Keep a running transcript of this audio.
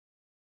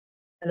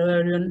Hello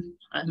everyone,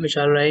 I'm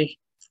Vishal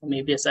from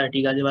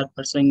APSRT Ghaziabad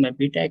pursuing my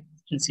BTech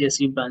in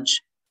CSE branch.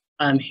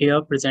 I'm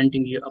here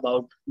presenting you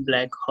about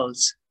black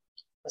holes.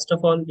 First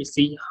of all, we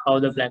see how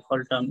the black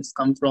hole term is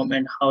come from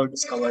and how it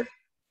discovered.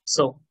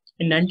 So,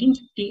 in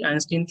 1950,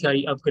 Einstein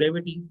theory of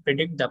gravity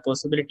predict the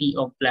possibility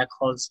of black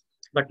holes,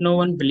 but no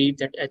one believed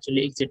that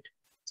actually exist.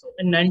 So,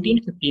 in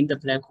 1915, the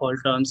black hole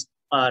terms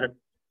are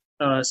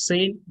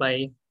said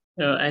by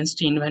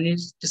Einstein when he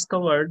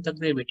discovered the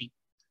gravity,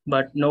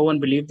 but no one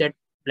believed that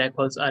black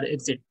holes are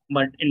exist.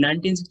 But in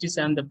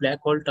 1967, the black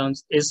hole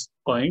terms is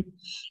coined.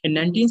 In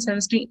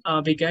 1970,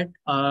 we get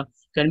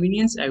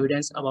convenience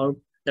evidence about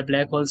the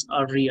black holes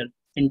are real.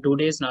 In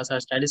today's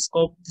NASA's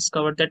telescope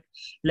discovered that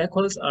black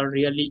holes are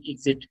really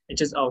exist,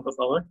 which is out of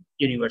our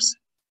universe.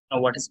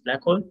 Now, what is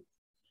black hole?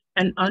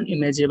 An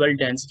unimaginable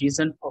dense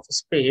region of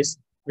space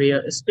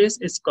where space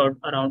is curved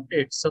around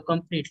it so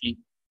completely,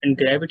 and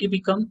gravity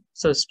becomes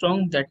so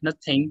strong that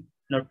nothing,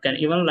 not can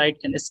even light,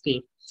 can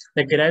escape.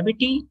 The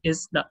gravity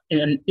is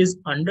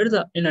under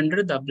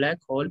the black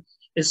hole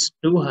is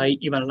too high,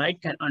 even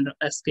light can under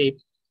escape.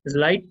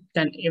 Light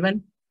can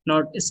even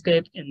not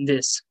escape in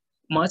this.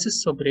 Mass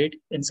is so great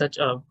in such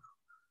a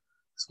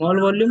small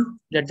volume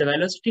that the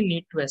velocity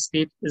need to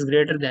escape is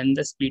greater than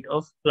the speed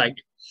of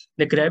light.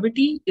 The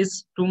gravity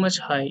is too much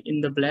high in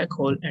the black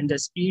hole and the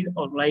speed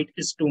of light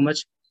is too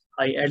much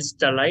high as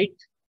the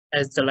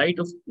light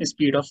of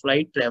speed of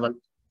light travel.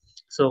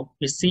 So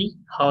we see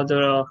how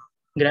the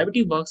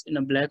gravity works in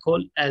a black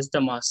hole as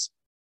the mass.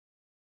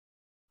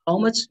 How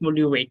much would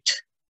you weight?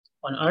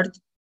 On Earth,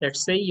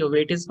 let's say your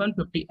weight is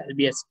 150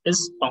 lbs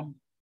is pound.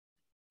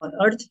 On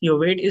Earth, your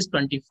weight is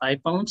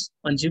 25 pounds.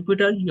 On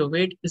Jupiter, your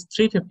weight is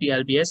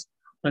 350 lbs.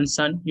 On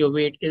Sun, your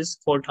weight is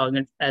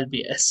 4000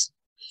 lbs.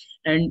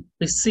 And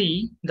we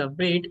see the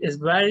weight is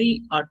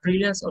vary a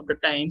trillions of the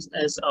times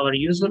as our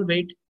usual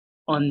weight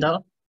on the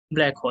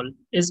black hole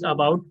is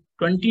about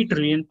 20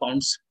 trillion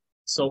pounds.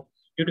 So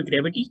due to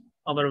gravity,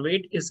 our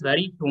weight is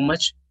very too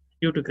much.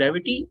 Due to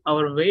gravity,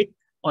 our weight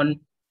on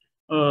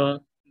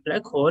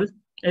black hole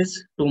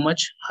is too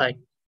much high.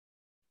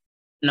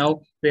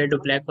 Now, where do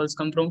black holes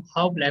come from?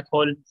 How black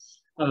hole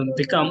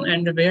become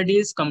and where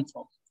these come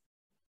from?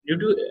 Due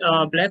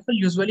to black hole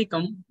usually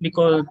come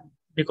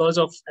because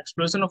of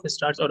explosion of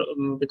stars or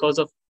because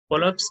of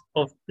collapse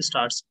of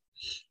stars.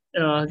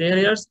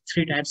 There are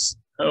three types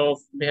of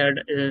where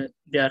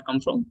they are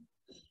come from.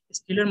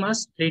 Stellar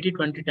mass 30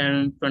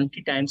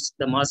 20 times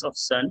the mass of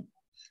sun.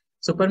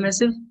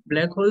 Supermassive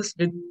black holes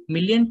with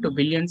million to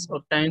billions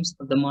of times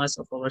of the mass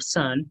of our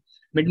sun.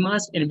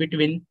 Mid-mass in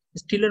between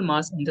stellar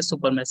mass and the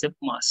supermassive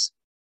mass.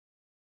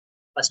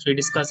 First, we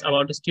discuss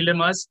about stellar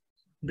mass.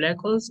 Black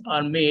holes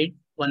are made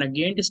when a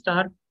gained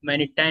star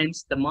many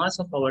times the mass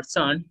of our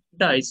sun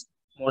dies.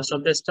 Most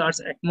of the star's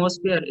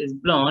atmosphere is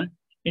blown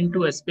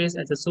into a space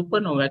as a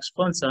supernova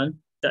explosion.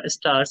 The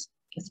stars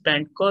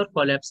expand core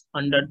collapse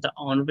under the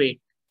own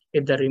weight.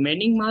 If the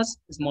remaining mass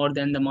is more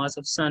than the mass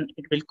of sun,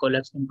 it will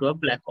collapse into a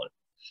black hole.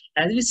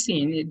 As we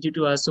seen due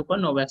to a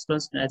supernova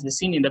explosion, as we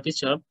seen in the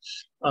picture,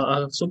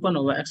 a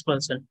supernova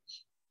explosion.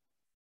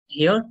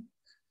 Here,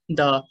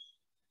 the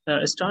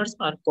stars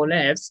are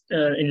collapsed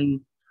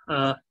in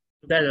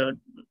together,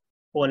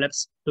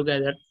 collapse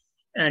together,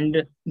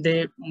 and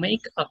they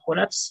make a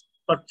collapse,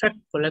 perfect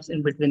collapse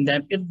in between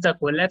them. If the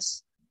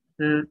collapse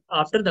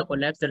after the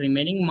collapse, the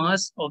remaining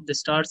mass of the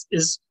stars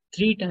is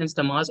 3 times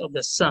the mass of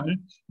the sun,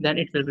 then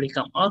it will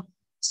become a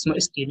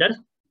stellar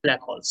black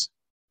holes.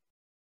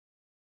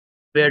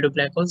 Where do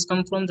black holes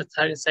come from?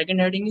 The second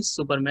heading is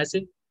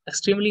supermassive.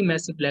 Extremely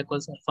massive black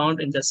holes are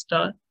found in the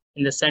star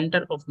in the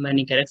center of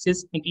many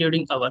galaxies,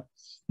 including our.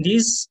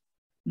 These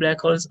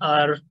black holes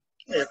are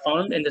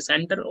found in the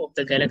center of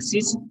the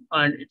galaxies,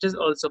 and it is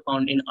also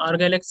found in our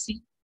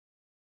galaxy.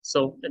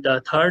 So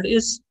the third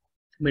is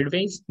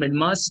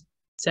mid-mass.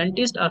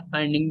 Scientists are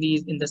finding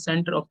these in the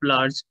center of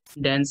large,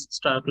 dense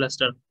star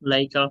cluster,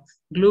 like a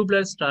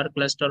globular star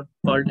cluster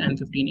called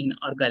M15 in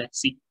our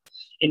galaxy.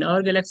 In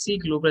our galaxy,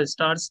 globular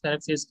stars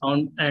galaxy is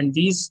found, and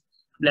these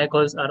black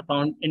holes are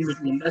found in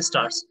between the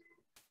stars.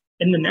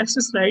 In the next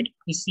slide,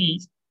 we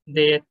see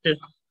that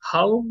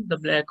how the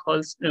black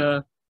holes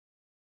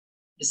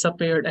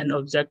disappeared an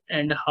object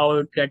and how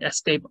it get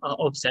escape an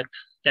object.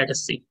 Let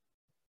us see.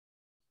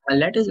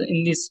 Let us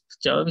in this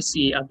picture we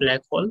see a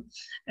black hole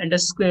and a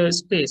square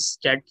space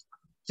that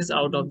is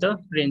out of the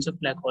range of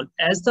black hole.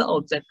 As the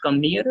object come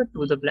nearer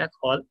to the black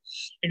hole,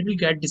 it will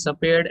get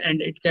disappeared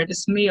and it get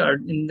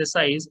smeared in the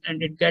size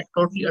and it get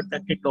totally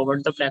attracted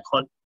toward the black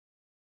hole.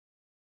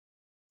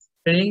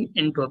 Falling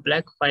into a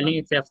black falling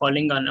if we are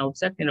falling on an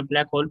object in a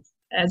black hole,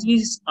 as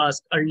we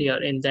asked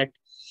earlier in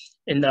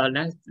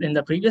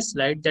the previous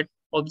slide, that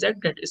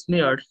object get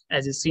smeared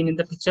as is seen in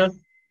the picture.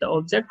 The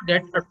object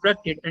get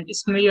attracted and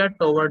smeared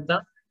toward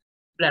the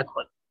black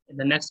hole. In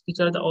the next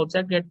picture, the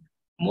object get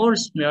more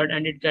smeared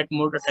and it get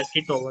more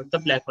attracted toward the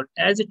black hole.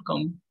 As it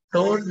comes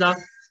toward the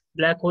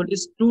black hole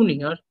is too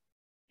near,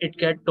 it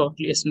get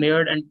totally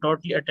smeared and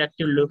totally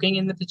attractive looking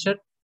in the picture.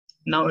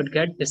 Now it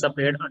get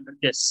disappeared under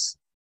this.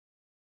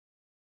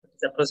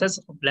 the process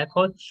of black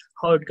hole,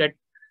 how it get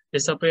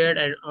disappeared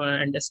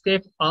and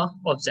escape a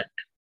object.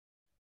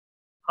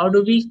 How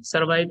do we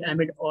survive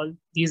amid all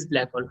these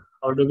black holes?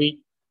 How do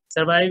we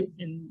survive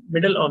in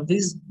middle of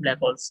these black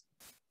holes?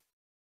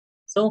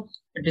 So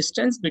the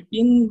distance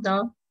between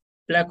the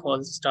black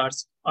hole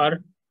stars are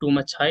too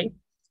much high.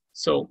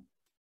 So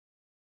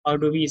how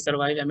do we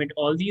survive amid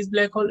all these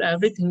black holes?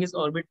 Everything is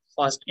orbit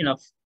fast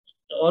enough.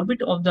 The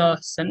orbit of the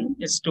sun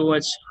is too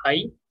much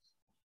high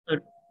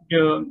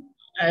uh,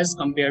 as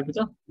compared to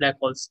the black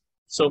holes.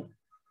 So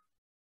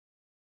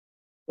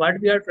what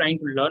we are trying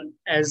to learn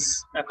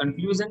as a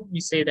conclusion, we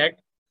say that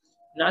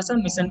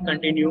NASA mission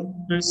continue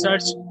to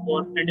research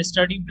for and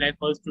study black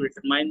holes to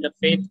determine the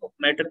fate of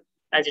matter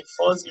as it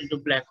falls into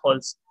black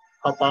holes,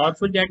 how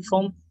powerful that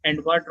form,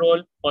 and what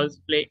role holes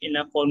play in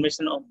the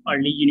formation of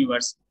early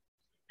universe.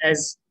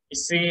 As we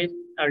said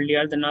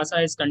earlier, the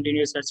NASA is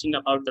continue searching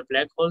about the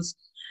black holes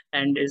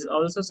and is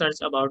also search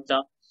about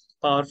the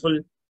powerful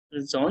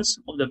zones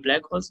of the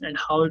black holes and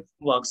how it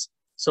works.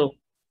 So,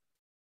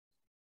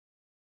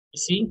 you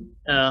see,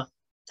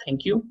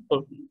 thank you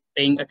for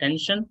paying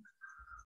attention